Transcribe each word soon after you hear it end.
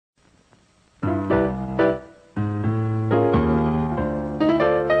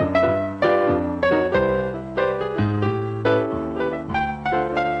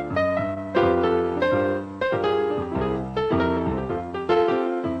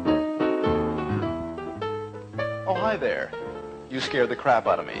Hi there. You scared the crap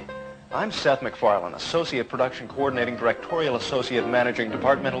out of me. I'm Seth Macfarlane, Associate Production Coordinating Directorial Associate Managing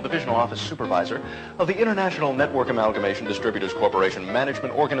Departmental Divisional Office Supervisor of the International Network Amalgamation Distributors Corporation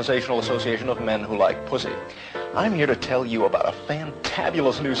Management Organizational Association of Men Who Like Pussy. I'm here to tell you about a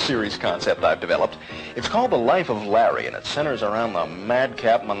fantabulous new series concept I've developed. It's called The Life of Larry, and it centers around the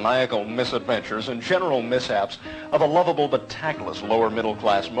madcap, maniacal misadventures and general mishaps of a lovable but tactless lower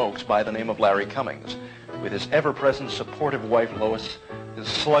middle-class mokes by the name of Larry Cummings, with his ever-present supportive wife, Lois, his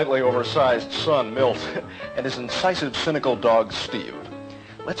slightly oversized son, Milt, and his incisive, cynical dog, Steve.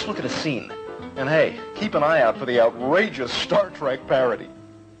 Let's look at a scene. And hey, keep an eye out for the outrageous Star Trek parody.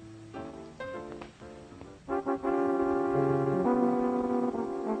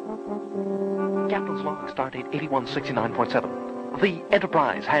 Captain's log, stardate 8169.7. The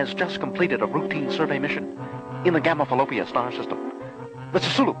Enterprise has just completed a routine survey mission in the Gamma Fallopia star system.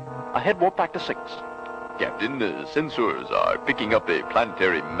 Mr. Sulu, ahead warp back to 6. Captain, sensors are picking up a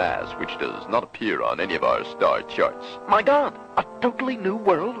planetary mass which does not appear on any of our star charts. My God, a totally new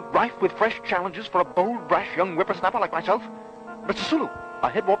world, rife with fresh challenges for a bold, brash young whippersnapper like myself. Mr. Sulu,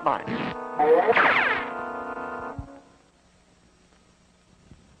 ahead warp 9.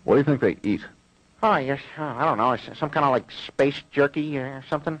 What do you think they eat? Oh, yes, I don't know. It's some kind of like space jerky or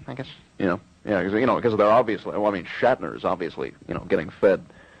something, I guess. Yeah, because they're obviously, well, I mean, Shatner is obviously, getting fed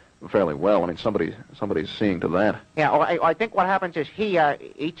fairly well. I mean, somebody's seeing to that. Yeah, I think what happens is he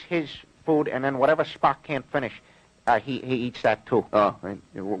eats his food, and then whatever Spock can't finish, he eats that too. Oh, right.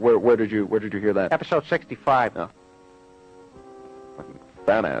 Where did you hear that? Episode 65. Oh. Fucking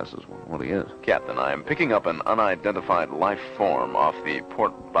fat ass is what he is. Captain, I am picking up an unidentified life form off the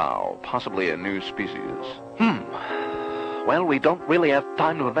port bow, possibly a new species. Well, we don't really have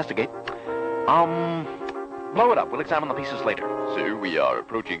time to investigate. Blow it up. We'll examine the pieces later. Sir, we are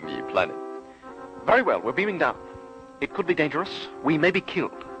approaching the planet. Very well. We're beaming down. It could be dangerous. We may be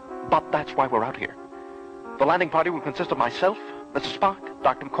killed. But that's why we're out here. The landing party will consist of myself, Mr. Spock,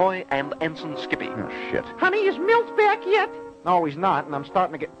 Dr. McCoy, and Ensign Skippy. Oh, shit. Honey, is Milt back yet? No, he's not, and I'm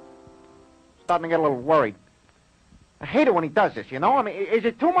starting to get a little worried. I hate it when he does this, I mean, is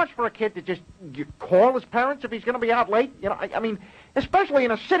it too much for a kid to just call his parents if he's going to be out late? I mean, especially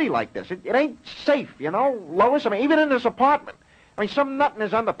in a city like this. It ain't safe, Lois, I mean, even in his apartment. I mean, some nut in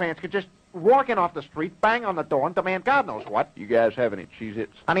his underpants could just walk in off the street, bang on the door, and demand God knows what. You guys have any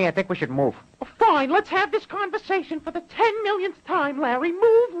Cheez-Its? Honey, I think we should move. Well, fine, let's have this conversation for the 10 millionth time, Larry.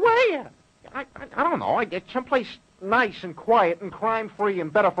 Move where? I don't know. I get someplace nice and quiet and crime-free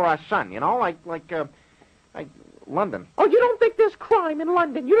and better for our son, like London. Oh, you don't think there's crime in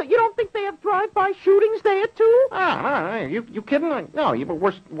London? You don't think they have drive-by shootings there, too? No, you kidding? No, but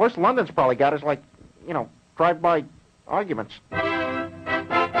worst London's probably got is drive-by arguments.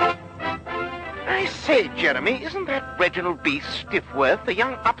 I say, Jeremy, isn't that Reginald B. Stiffworth, the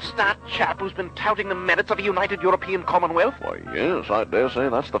young upstart chap who's been touting the merits of a united European Commonwealth? Why, yes, I dare say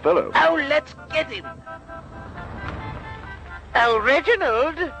that's the fellow. Oh, let's get him. Oh,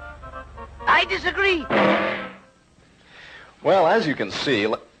 Reginald, I disagree. Well, as you can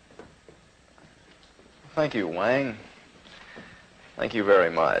see... Thank you, Wang. Thank you very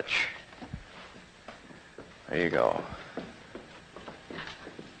much. There you go.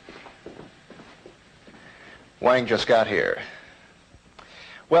 Wang just got here.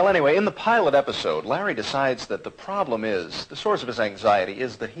 Well, anyway, in the pilot episode, Larry decides that the problem is, the source of his anxiety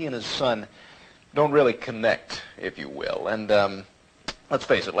is that he and his son don't really connect, if you will. And, let's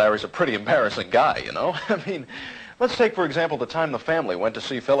face it, Larry's a pretty embarrassing guy, I mean, let's take, for example, the time the family went to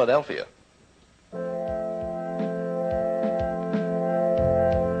see Philadelphia.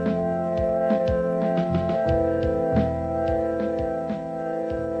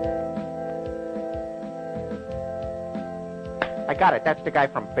 I got it. That's the guy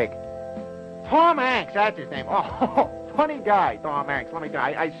from Big. Tom Hanks, that's his name. Oh, funny guy, Tom Hanks. Let me tell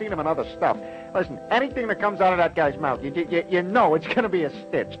you, I've seen him in other stuff. Listen, anything that comes out of that guy's mouth, you know it's going to be a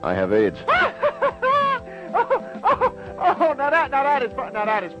stitch. I have AIDS. Now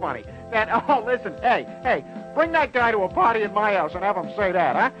that is funny. Listen, hey, bring that guy to a party at my house and have him say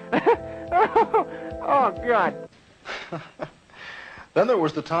that, huh? Oh, God. Then there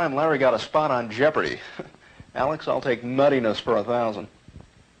was the time Larry got a spot on Jeopardy. Alex, I'll take nuttiness for 1,000.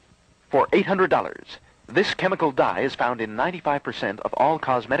 For $800, this chemical dye is found in 95% of all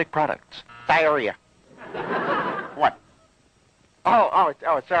cosmetic products. Diarrhea. What? Oh,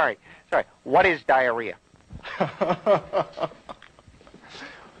 sorry. What is diarrhea?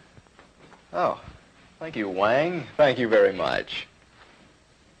 Oh, thank you, Wang. Thank you very much.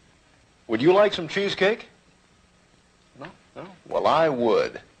 Would you like some cheesecake? No? Well, I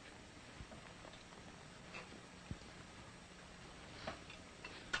would.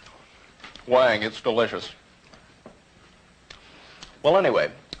 Wang, it's delicious. Well,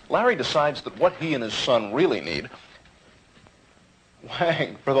 anyway, Larry decides that what he and his son really need...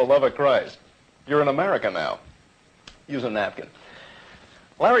 Wang, for the love of Christ, you're in America now. Use a napkin.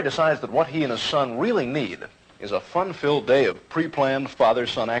 Larry decides that what he and his son really need is a fun-filled day of pre-planned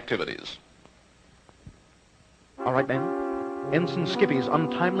father-son activities. All right, then. Ensign Skippy's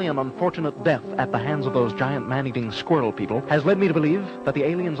untimely and unfortunate death at the hands of those giant man-eating squirrel people has led me to believe that the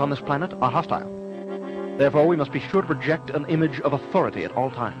aliens on this planet are hostile. Therefore, we must be sure to project an image of authority at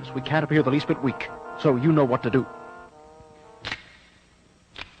all times. We can't appear the least bit weak, so you know what to do.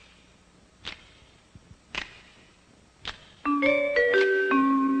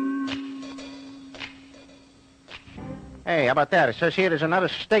 Hey, how about that? It says here there's another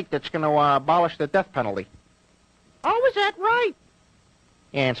state that's going to abolish the death penalty. Oh, is that right?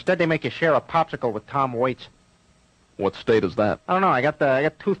 Yeah, instead they make you share a popsicle with Tom Waits. What state is that? I don't know. I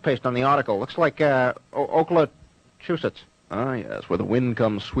got toothpaste on the article. Looks like Oklahoma. Ah, yes, where the wind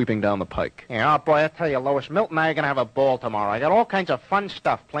comes sweeping down the pike. Yeah, oh boy, I tell you, Lois, Milt and I are going to have a ball tomorrow. I got all kinds of fun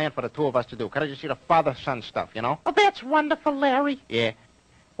stuff planned for the two of us to do. Could I just see the father-son stuff, you know? Oh, that's wonderful, Larry. Yeah.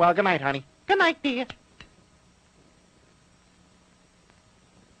 Well, good night, honey. Good night, dear.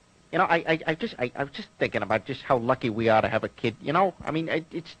 You know, I was just thinking about just how lucky we are to have a kid. You know, I mean,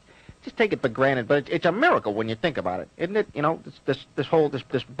 it's just take it for granted, but it's a miracle when you think about it, isn't it? You know, this whole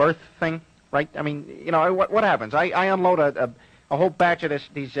birth thing, right? I mean, you know, what happens? I unload a whole batch of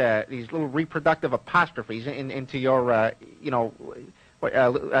these little reproductive apostrophes into your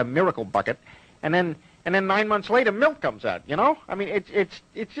miracle bucket, and then 9 months later, milk comes out. You know, I mean, it's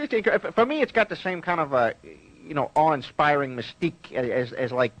just for me, it's got the same kind of awe-inspiring mystique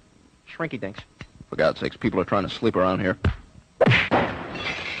as like Shrinky Dinks. For God's sakes, people are trying to sleep around here.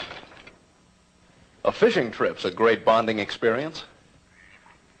 A fishing trip's a great bonding experience.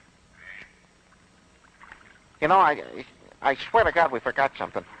 You know, I swear to God we forgot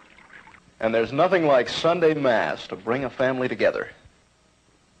something. And there's nothing like Sunday Mass to bring a family together.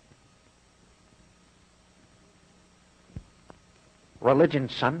 Religion,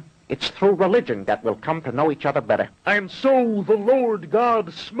 son. It's through religion that we'll come to know each other better. And so the Lord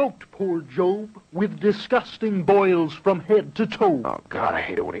God smote poor Job with disgusting boils from head to toe. Oh, God, I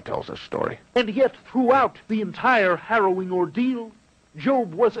hate it when he tells this story. And yet, throughout the entire harrowing ordeal,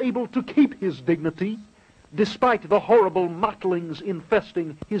 Job was able to keep his dignity, despite the horrible mottlings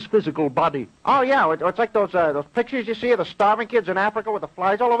infesting his physical body. Oh, yeah, it's like those pictures you see of the starving kids in Africa with the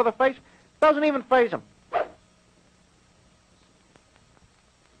flies all over their face. Doesn't even faze them.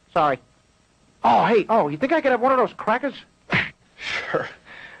 Sorry. Oh, hey, you think I could have one of those crackers? Sure.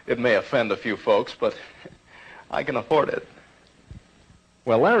 It may offend a few folks, but I can afford it.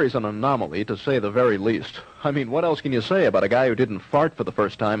 Well, Larry's an anomaly, to say the very least. I mean, what else can you say about a guy who didn't fart for the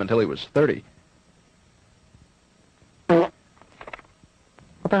first time until he was 30? What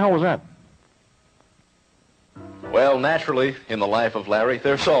the hell was that? Well, naturally, in the life of Larry,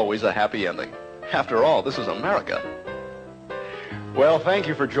 there's always a happy ending. After all, this is America. Well, thank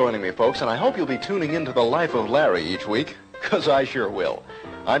you for joining me, folks, and I hope you'll be tuning into the life of Larry each week, because I sure will.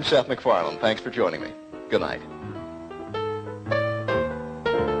 I'm Seth Macfarlane. Thanks for joining me. Good night.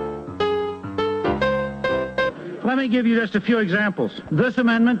 Let me give you just a few examples. This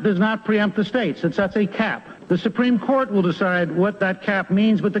amendment does not preempt the states. It sets a cap. The Supreme Court will decide what that cap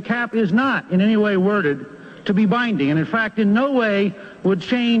means, but the cap is not in any way worded to be binding, and in fact, in no way would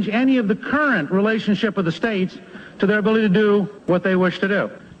change any of the current relationship of the states to their ability to do what they wish to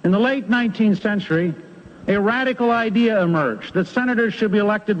do. In the late 19th century, a radical idea emerged that senators should be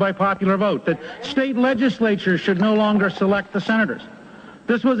elected by popular vote, that state legislatures should no longer select the senators.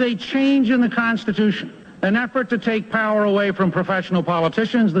 This was a change in the Constitution, an effort to take power away from professional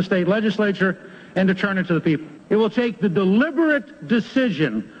politicians, the state legislature, and to turn it to the people. It will take the deliberate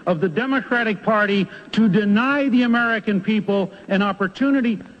decision of the Democratic Party to deny the American people an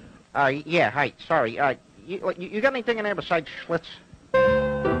opportunity. Yeah, hi, sorry. You got anything in there besides Schlitz?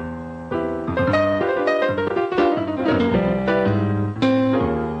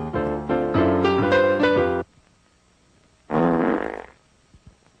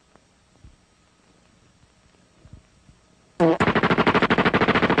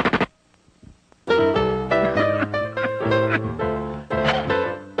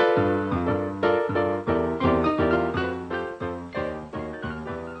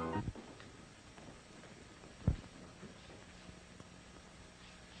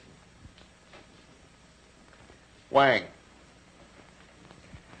 Wang.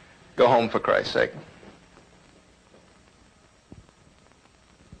 Go home, for Christ's sake.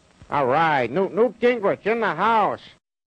 All right, Newt Gingrich in the house.